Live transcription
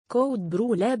Code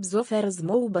Brew Labs offers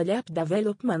mobile app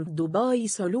development Dubai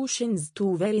solutions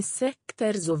to various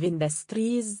sectors of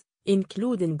industries,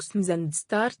 including SMEs and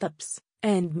startups,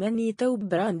 and many top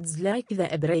brands like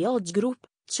the Brew Group,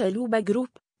 Chalupa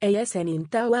Group, Ayasanin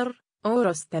Tower,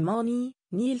 Orostamani,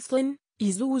 Nielsen,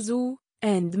 Isuzu,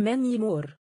 and many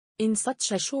more. In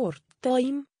such a short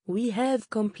time, we have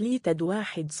completed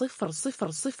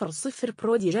 1000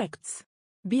 projects.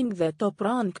 Being the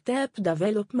top-ranked app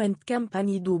development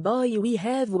company Dubai, we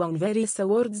have won various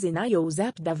awards in iOS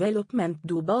app development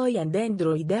Dubai and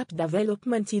Android app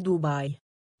development Dubai.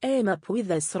 Aim up with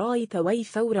us right away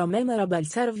for a memorable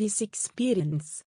service experience.